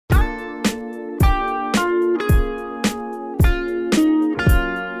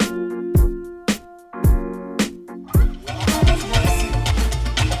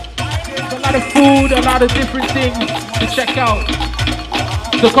food, a lot of different things to check out.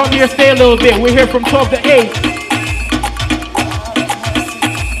 So come here, stay a little bit. We're here from 12 to 8.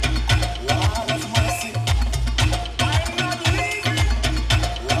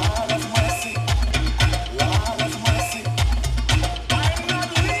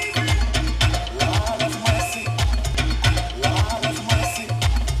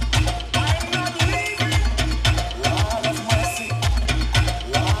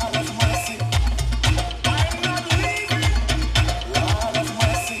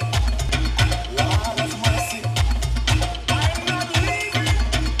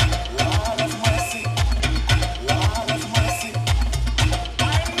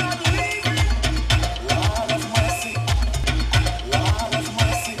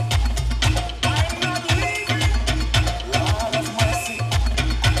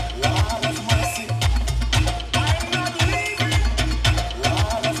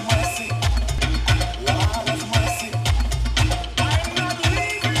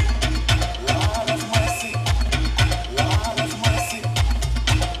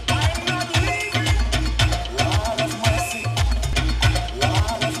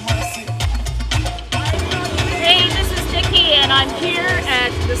 I'm here at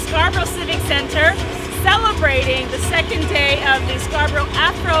the Scarborough Civic Center celebrating the second day of the Scarborough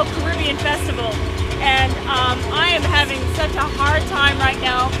Afro Caribbean Festival. And I am having such a hard time right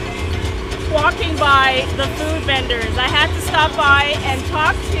now walking by the food vendors. I had to stop by and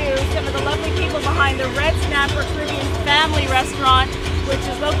talk to some of the lovely people behind the Red Snapper Caribbean Family Restaurant, which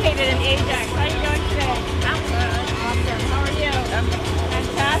is located in Ajax. How are you doing today? I'm good. Awesome. How are you?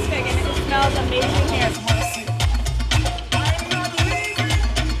 Fantastic. And it smells amazing here.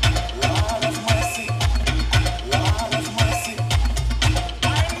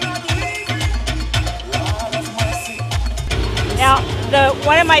 Now,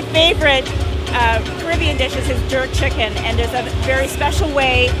 one of my favorite Caribbean dishes is jerk chicken, and there's a very special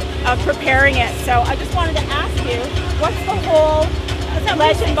way of preparing it. So I just wanted to ask you, what's the whole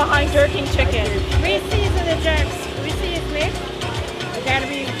legend behind jerking chicken? We season the jerks. We season it. Then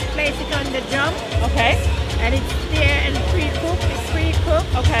we place it on the drum. Okay. And it's there and pre-cooked. It's pre-cooked.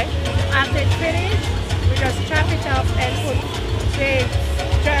 Okay. After it's finished, we just chop it up and put the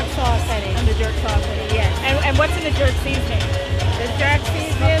jerk sauce in it. And the jerk sauce in it. Yes. And what's in the jerk seasoning? The jerk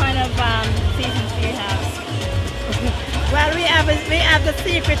seasoning. What kind of seasons do you have? Well, we have the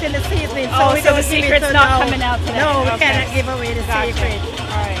secret in the seasoning. So the secret's not coming out today. No, we cannot give away the secret.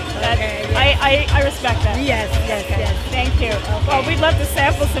 All right. Okay, yes. I respect that. Yes, yes, okay. yes. Thank you. Okay. Well, we'd love to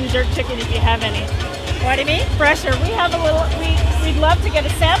sample some jerk chicken if you have any. What do you mean? Fresher. We have a little. We'd love to get a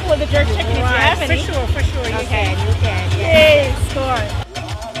sample of the jerk chicken if you have any. For sure. You can. Yes. Yay! Score.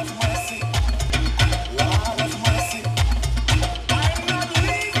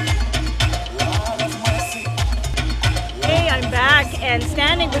 And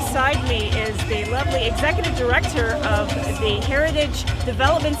standing beside me is the lovely Executive Director of the Heritage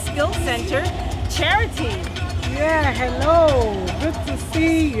Development Skills Center, Charity. Yeah, hello. Good to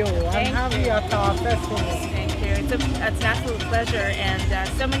see you. I'm happy at our festival. Thank you. It's an absolute pleasure, and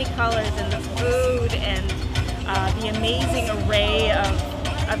so many colors in the food and the amazing array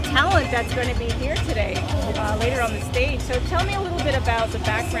of talent that's going to be here today, later on the stage. So tell me a little bit about the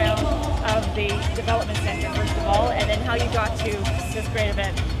background of the Development Center, first of all, and then how you got to this great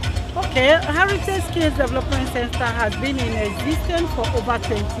event. Okay, Heritage Skills Development Center has been in existence for over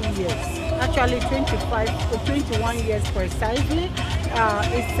 20 years. Actually 21 years precisely.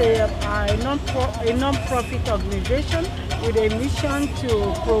 It's a non-profit organization with a mission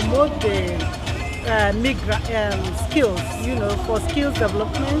to promote the skills, for skills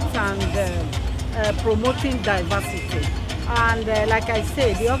development and promoting diversity. And like I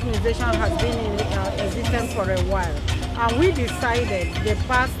said, the organization has been in existence for a while. And we decided the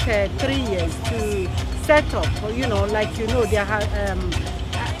past 3 years to set up, there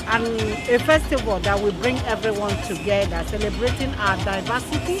a festival that will bring everyone together, celebrating our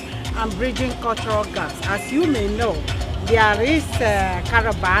diversity and bridging cultural gaps. As you may know, there is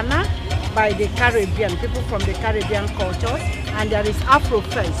Caravana by the Caribbean, people from the Caribbean cultures, and there is Afro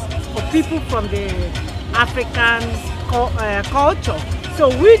Fest for people from the African culture. So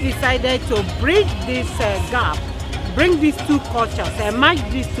we decided to bridge this gap, bring these two cultures and merge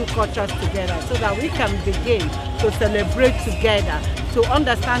these two cultures together so that we can begin to celebrate together, to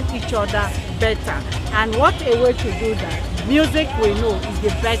understand each other better. And what a way to do that. Music, we know, is the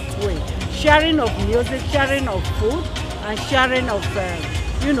best way. Sharing of music, sharing of food, and sharing of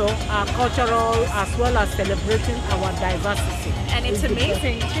you know, our cultural as well as celebrating our diversity. And it's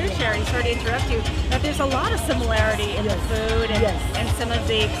amazing too, Sherry, sorry to interrupt you, that there's a lot of similarity in the food and some of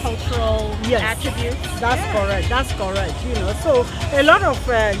the cultural attributes. That's correct, that's correct, you know. So a lot of,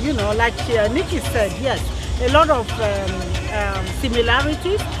 you know, like Nikki said, yes, a lot of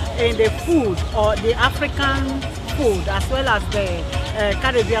similarities in the food or the African food as well as the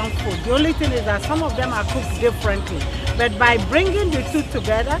Caribbean food. The only thing is that some of them are cooked differently. But by bringing the two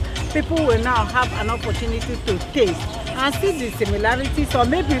together, people will now have an opportunity to taste and see the similarities or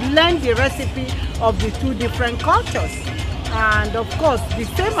maybe learn the recipe of the two different cultures. And of course, the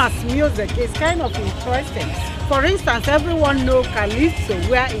same as music is kind of interesting. For instance, everyone knows Calypso,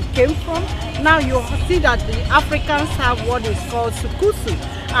 where it came from. Now you see that the Africans have what is called Sukusu.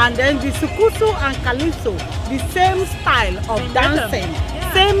 And then the Sukusu and Calypso, the same style of dancing,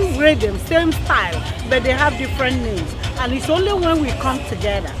 same rhythm, same style, but they have different names. And it's only when we come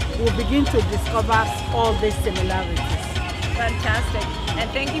together, we'll begin to discover all these similarities. Fantastic. And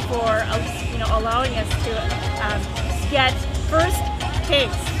thank you for allowing us to get first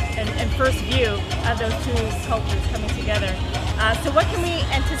taste and first view of those two cultures coming together. So what can we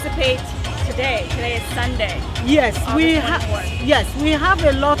anticipate today? Today is Sunday. Yes, we have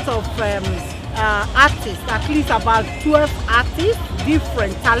a lot of artists, at least about 12 artists,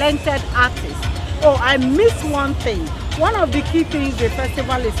 different talented artists. Oh, I missed one thing. One of the key things the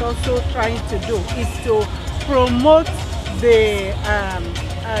festival is also trying to do is to promote the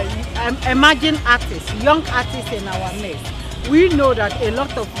emerging artists, young artists in our midst. We know that a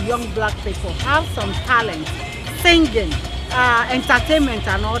lot of young black people have some talent, singing, entertainment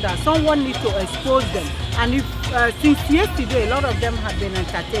and all that. Someone needs to expose them. And if since yesterday, a lot of them have been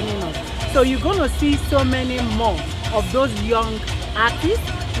entertaining us. So you're going to see so many more of those young artists.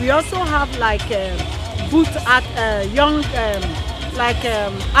 We also have like booth art, young,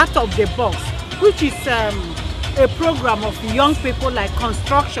 Art of the Box, which is a program of young people like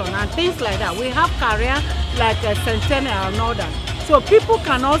construction and things like that. We have career like Centennial and all that. So people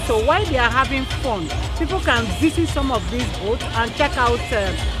can also, while they are having fun, people can visit some of these booths and check out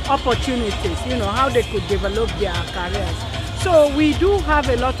opportunities, you know, how they could develop their careers. So we do have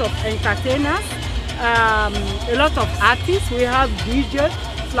a lot of entertainers, a lot of artists. We have DJs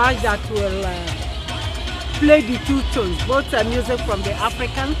that will play the two tones, both music from the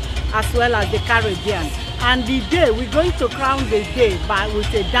African as well as the Caribbean. And the day, we're going to crown the day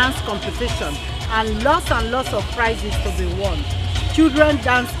with a dance competition and lots of prizes to be won. Children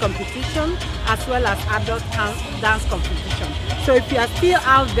dance competition as well as adult dance competition. So if you are still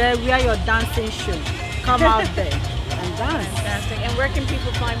out there, wear your dancing shoes. Come out there and dance. Fantastic. And where can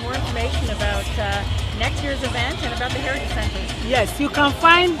people find more information about next year's event and about the Heritage Center? Yes, you can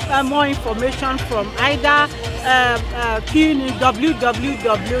find more information from either keying in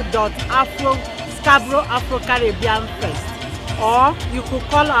Scarborough Afro Caribbean Fest, or you could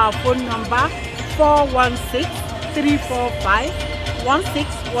call our phone number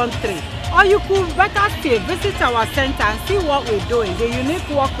 416-345-1613, or you could better still visit our center and see what we're doing, the unique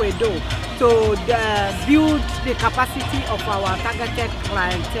work we do to build the capacity of our targeted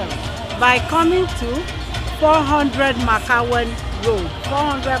clientele by coming to 400 Makawen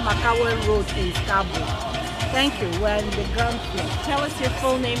Road in Scarborough. Thank you. We're in the ground floor. Tell us your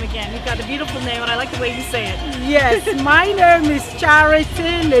full name again. You've got a beautiful name, and I like the way you say it. Yes, my name is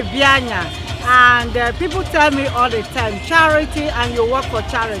Charity Lebianya, and people tell me all the time, Charity, and you work for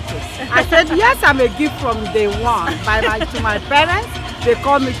charity. I said, yes, I'm a gift from day one. To my parents, they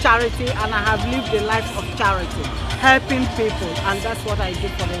call me Charity, and I have lived a life of charity, helping people, and that's what I do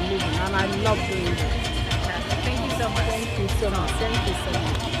for a living, and I love doing it. Fantastic. Thank you so much. Thank you so much. Thank you so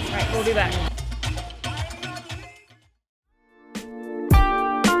much. All right, we'll be back.